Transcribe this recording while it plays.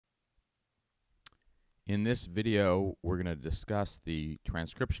In this video, we're going to discuss the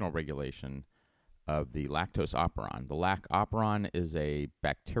transcriptional regulation of the lactose operon. The lac operon is a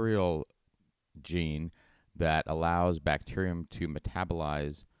bacterial gene that allows bacterium to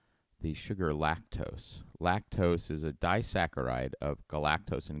metabolize the sugar lactose. Lactose is a disaccharide of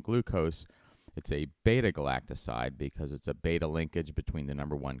galactose and glucose. It's a beta-galactoside because it's a beta linkage between the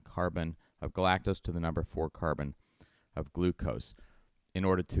number 1 carbon of galactose to the number 4 carbon of glucose. In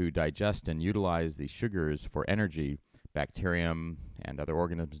order to digest and utilize the sugars for energy, bacterium and other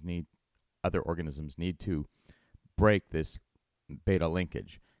organisms need to break this beta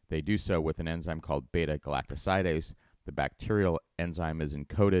linkage. They do so with an enzyme called beta-galactosidase. The bacterial enzyme is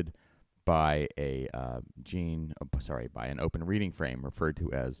encoded by a by an open reading frame referred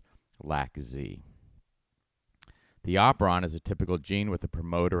to as LAC-Z. The operon is a typical gene with a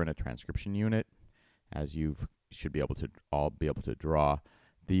promoter and a transcription unit, as you should all be able to draw.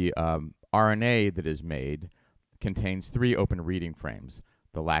 The RNA that is made contains 3 open reading frames: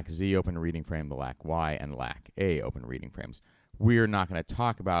 the LAC-Z open reading frame, the LAC-Y, and LAC-A open reading frames. We're not going to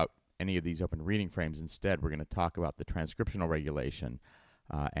talk about any of these open reading frames. Instead, we're going to talk about the transcriptional regulation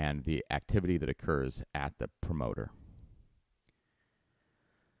and the activity that occurs at the promoter.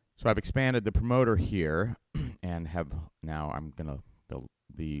 So I've expanded the promoter here, and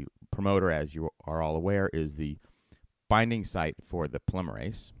the promoter, as you are all aware, is the binding site for the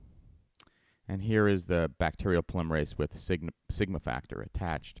polymerase. And here is the bacterial polymerase with sigma factor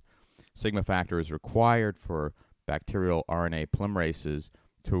attached. Sigma factor is required for bacterial RNA polymerases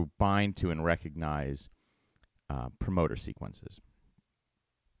to bind to and recognize promoter sequences.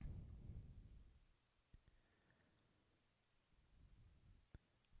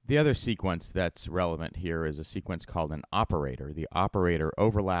 The other sequence that's relevant here is a sequence called an operator. The operator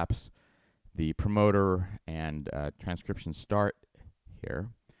overlaps the promoter and transcription start here.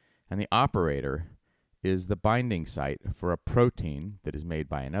 And the operator is the binding site for a protein that is made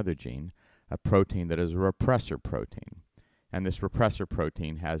by another gene, a protein that is a repressor protein. And this repressor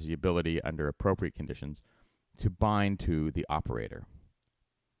protein has the ability, under appropriate conditions, to bind to the operator.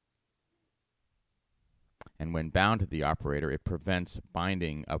 And when bound to the operator, it prevents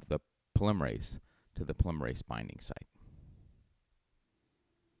binding of the polymerase to the polymerase binding site.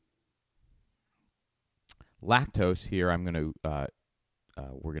 Lactose here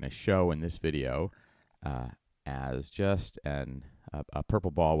we're going to show in this video as just a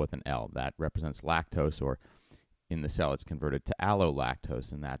purple ball with an L. That represents lactose, or in the cell it's converted to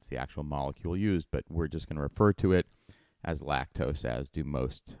allolactose, and that's the actual molecule used, but we're just going to refer to it as lactose, as do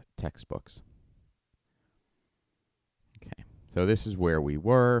most textbooks. Okay, so this is where we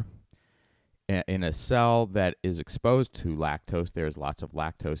were. In a cell that is exposed to lactose, there's lots of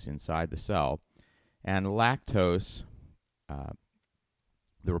lactose inside the cell. And lactose,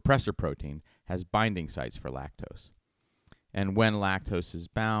 the repressor protein, has binding sites for lactose. And when lactose is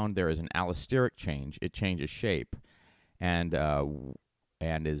bound, there is an allosteric change. It changes shape and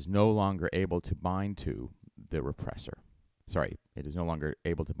is no longer able to bind to the repressor. It is no longer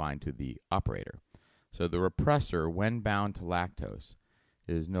able to bind to the operator. So the repressor, when bound to lactose,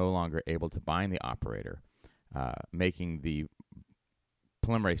 is no longer able to bind the operator, making the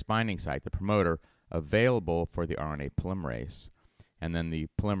polymerase binding site, the promoter, available for the RNA polymerase, and then the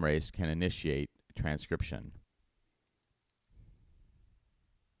polymerase can initiate transcription.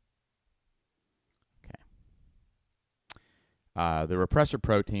 Okay. The repressor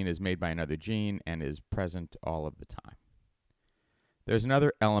protein is made by another gene and is present all of the time. There's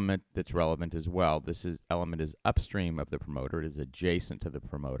another element that's relevant as well. This element is upstream of the promoter. It is adjacent to the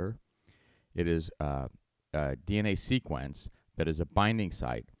promoter. It is a DNA sequence that is a binding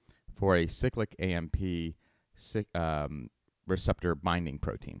site for a cyclic AMP receptor binding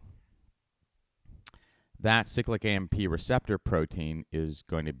protein. That cyclic AMP receptor protein is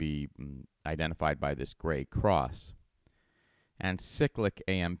going to be identified by this gray cross. And cyclic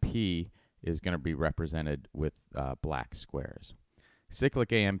AMP is going to be represented with black squares.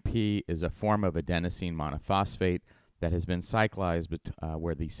 Cyclic AMP is a form of adenosine monophosphate that has been cyclized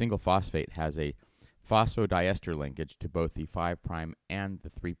where the single phosphate has a phosphodiester linkage to both the 5' and the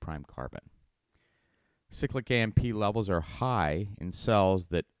 3' carbon. Cyclic AMP levels are high in cells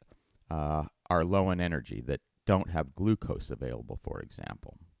that are low in energy, that don't have glucose available, for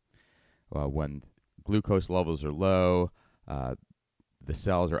example. When glucose levels are low, the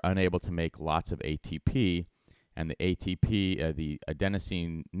cells are unable to make lots of ATP, and the ATP, the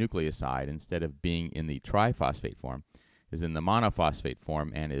adenosine nucleoside, instead of being in the triphosphate form, is in the monophosphate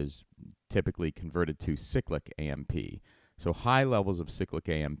form and is typically converted to cyclic AMP. So high levels of cyclic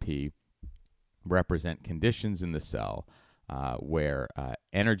AMP represent conditions in the cell where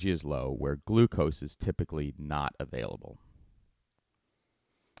energy is low, where glucose is typically not available.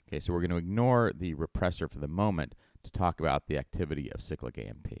 Okay, so we're going to ignore the repressor for the moment to talk about the activity of cyclic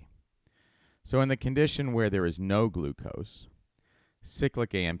AMP. So in the condition where there is no glucose,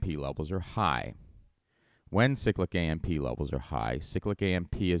 cyclic AMP levels are high. When cyclic AMP levels are high, cyclic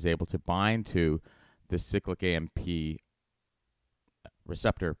AMP is able to bind to the cyclic AMP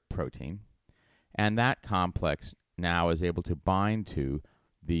receptor protein, and that complex now is able to bind to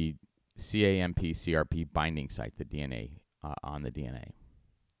the CAMP-CRP binding site, the DNA on the DNA.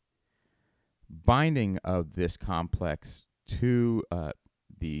 Binding of this complex to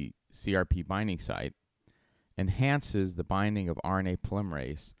the CRP binding site enhances the binding of RNA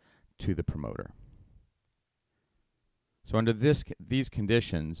polymerase to the promoter. So under these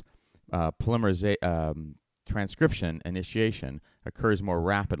conditions, transcription initiation occurs more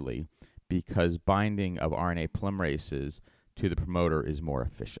rapidly because binding of RNA polymerases to the promoter is more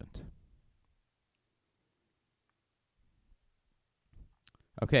efficient.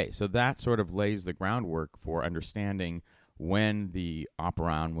 Okay, so that sort of lays the groundwork for understanding when the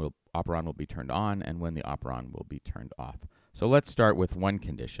operon will be turned on and when the operon will be turned off. So let's start with one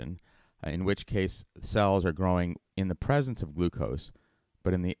condition, in which case cells are growing in the presence of glucose,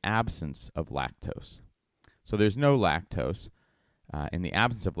 but in the absence of lactose. So there's no lactose. In the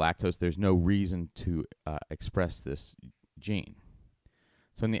absence of lactose, there's no reason to express this gene.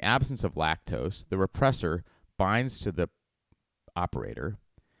 So in the absence of lactose, the repressor binds to the operator,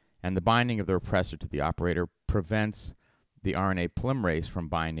 and the binding of the repressor to the operator prevents the RNA polymerase from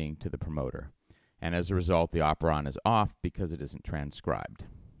binding to the promoter. And as a result, the operon is off because it isn't transcribed.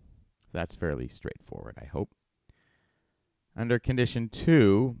 That's fairly straightforward, I hope. Under condition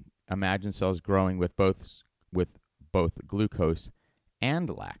 2, imagine cells growing with both glucose and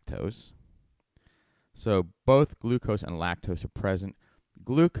lactose. So both glucose and lactose are present.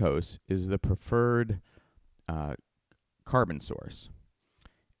 Glucose is the preferred carbon source.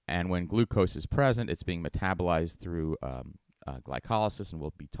 And when glucose is present, it's being metabolized through glycolysis, and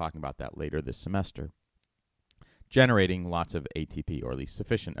we'll be talking about that later this semester, generating lots of ATP, or at least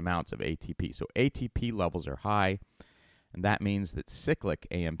sufficient amounts of ATP. So ATP levels are high, and that means that cyclic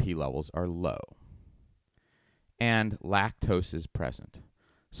AMP levels are low. And lactose is present.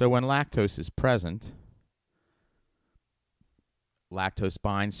 So when lactose is present, lactose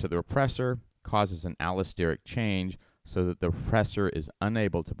binds to the repressor, causes an allosteric change so that the repressor is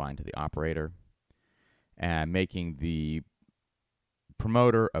unable to bind to the operator, and making the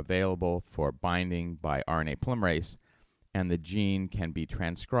promoter available for binding by RNA polymerase, and the gene can be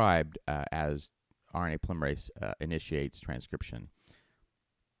transcribed as RNA polymerase initiates transcription.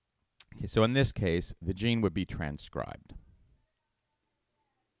 Okay, so in this case, the gene would be transcribed.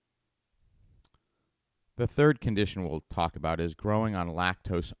 The third condition we'll talk about is growing on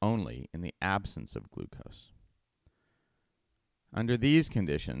lactose only in the absence of glucose. Under these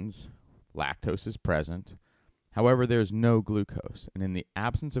conditions, lactose is present. However, there's no glucose, and in the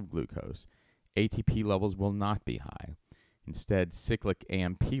absence of glucose, ATP levels will not be high. Instead, cyclic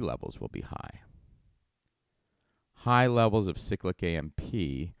AMP levels will be high. High levels of cyclic AMP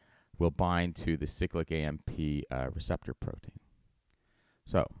will bind to the cyclic AMP receptor protein.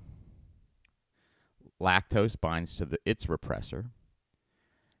 So, lactose binds to its repressor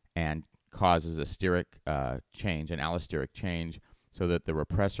and causes a steric change, an allosteric change, so that the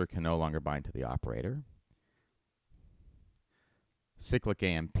repressor can no longer bind to the operator. Cyclic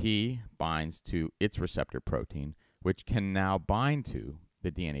AMP binds to its receptor protein, which can now bind to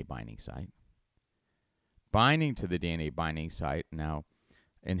the DNA binding site. Binding to the DNA binding site now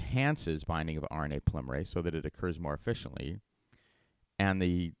enhances binding of RNA polymerase so that it occurs more efficiently, and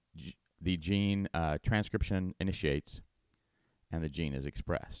the gene transcription initiates, and the gene is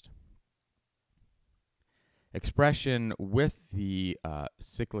expressed. Expression with the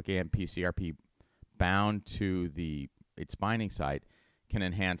cyclic AMP-CRP bound to its binding site can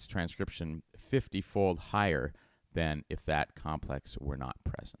enhance transcription 50-fold higher than if that complex were not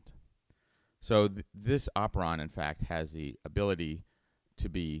present. So this operon, in fact, has the ability to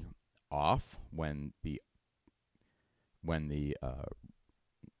be off when the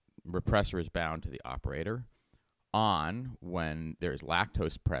repressor is bound to the operator, on when there's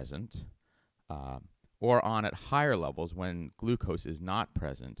lactose present, or on at higher levels when glucose is not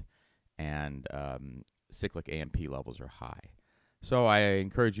present and cyclic AMP levels are high. So I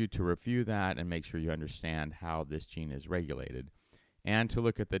encourage you to review that and make sure you understand how this gene is regulated, and to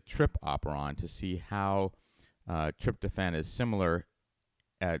look at the trip operon to see how tryptophan is similar,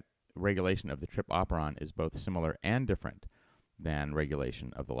 regulation of the trip operon is both similar and different than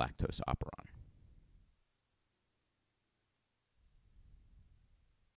regulation of the lactose operon.